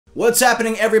What's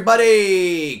happening,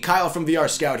 everybody? Kyle from VR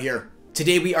Scout here.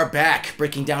 Today we are back,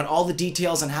 breaking down all the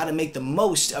details on how to make the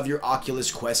most of your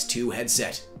Oculus Quest 2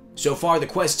 headset. So far, the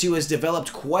Quest 2 has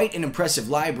developed quite an impressive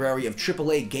library of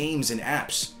AAA games and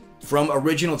apps. From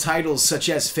original titles such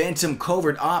as Phantom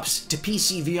Covert Ops to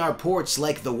PC VR ports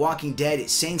like The Walking Dead,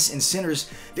 Saints and Sinners,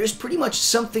 there's pretty much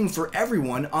something for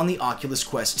everyone on the Oculus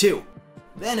Quest 2.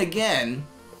 Then again,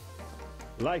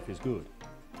 life is good,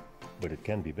 but it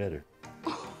can be better.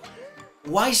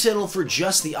 Why settle for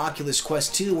just the Oculus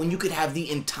Quest 2 when you could have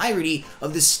the entirety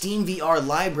of the SteamVR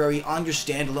library on your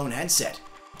standalone headset?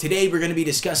 Today we're going to be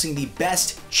discussing the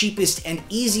best, cheapest, and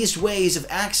easiest ways of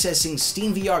accessing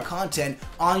SteamVR content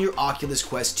on your Oculus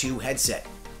Quest 2 headset.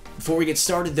 Before we get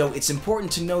started though, it's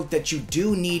important to note that you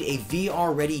do need a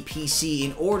VR-ready PC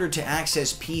in order to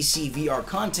access PC VR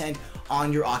content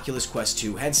on your Oculus Quest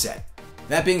 2 headset.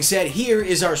 That being said, here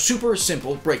is our super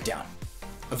simple breakdown.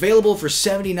 Available for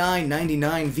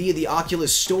 $79.99 via the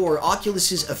Oculus Store,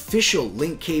 Oculus's official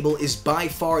link cable is by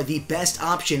far the best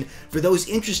option for those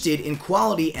interested in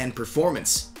quality and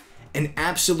performance. An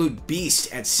absolute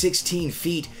beast at 16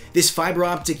 feet, this fiber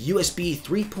optic USB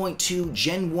 3.2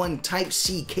 Gen 1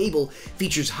 Type-C cable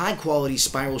features high-quality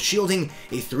spiral shielding,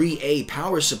 a 3A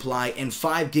power supply, and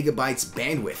 5 GB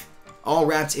bandwidth, all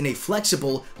wrapped in a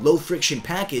flexible, low-friction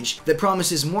package that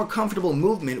promises more comfortable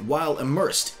movement while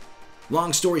immersed.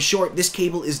 Long story short, this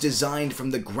cable is designed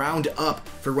from the ground up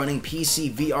for running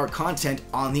PC VR content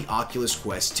on the Oculus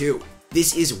Quest 2.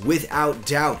 This is without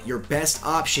doubt your best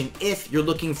option if you're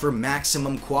looking for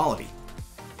maximum quality.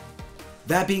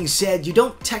 That being said, you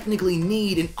don't technically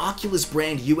need an Oculus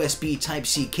brand USB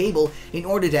Type-C cable in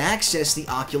order to access the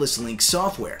Oculus Link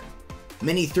software.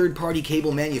 Many third-party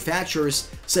cable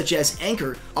manufacturers, such as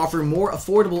Anker, offer more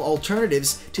affordable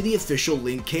alternatives to the official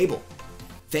Link cable.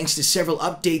 Thanks to several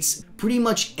updates, pretty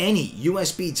much any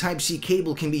USB Type-C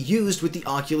cable can be used with the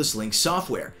Oculus Link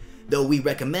software, though we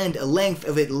recommend a length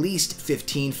of at least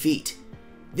 15 feet.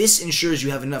 This ensures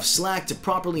you have enough slack to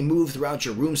properly move throughout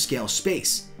your room-scale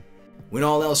space. When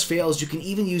all else fails, you can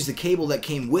even use the cable that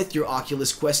came with your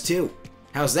Oculus Quest 2.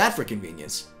 How's that for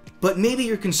convenience? But maybe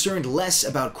you're concerned less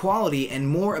about quality and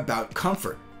more about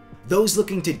comfort. Those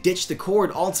looking to ditch the cord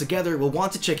altogether will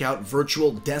want to check out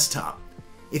Virtual Desktop.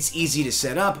 It's easy to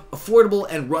set up, affordable,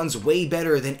 and runs way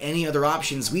better than any other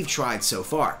options we've tried so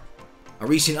far. A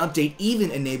recent update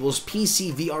even enables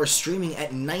PC VR streaming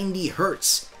at 90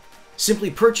 Hz.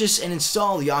 Simply purchase and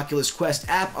install the Oculus Quest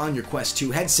app on your Quest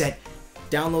 2 headset,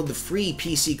 download the free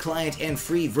PC client and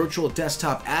free Virtual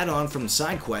Desktop add-on from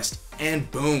SideQuest, and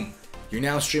boom! You're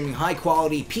now streaming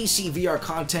high-quality PC VR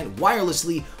content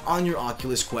wirelessly on your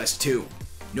Oculus Quest 2.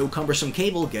 No cumbersome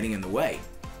cable getting in the way.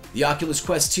 The Oculus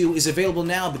Quest 2 is available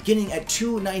now beginning at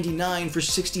 $299 for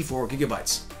 64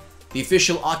 GB. The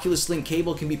official Oculus Link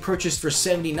cable can be purchased for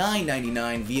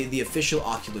 $79.99 via the official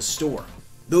Oculus Store.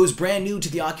 Those brand new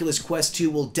to the Oculus Quest 2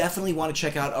 will definitely want to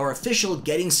check out our official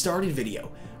Getting Started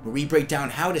video, where we break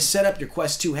down how to set up your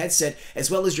Quest 2 headset as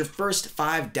well as your first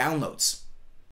 5 downloads.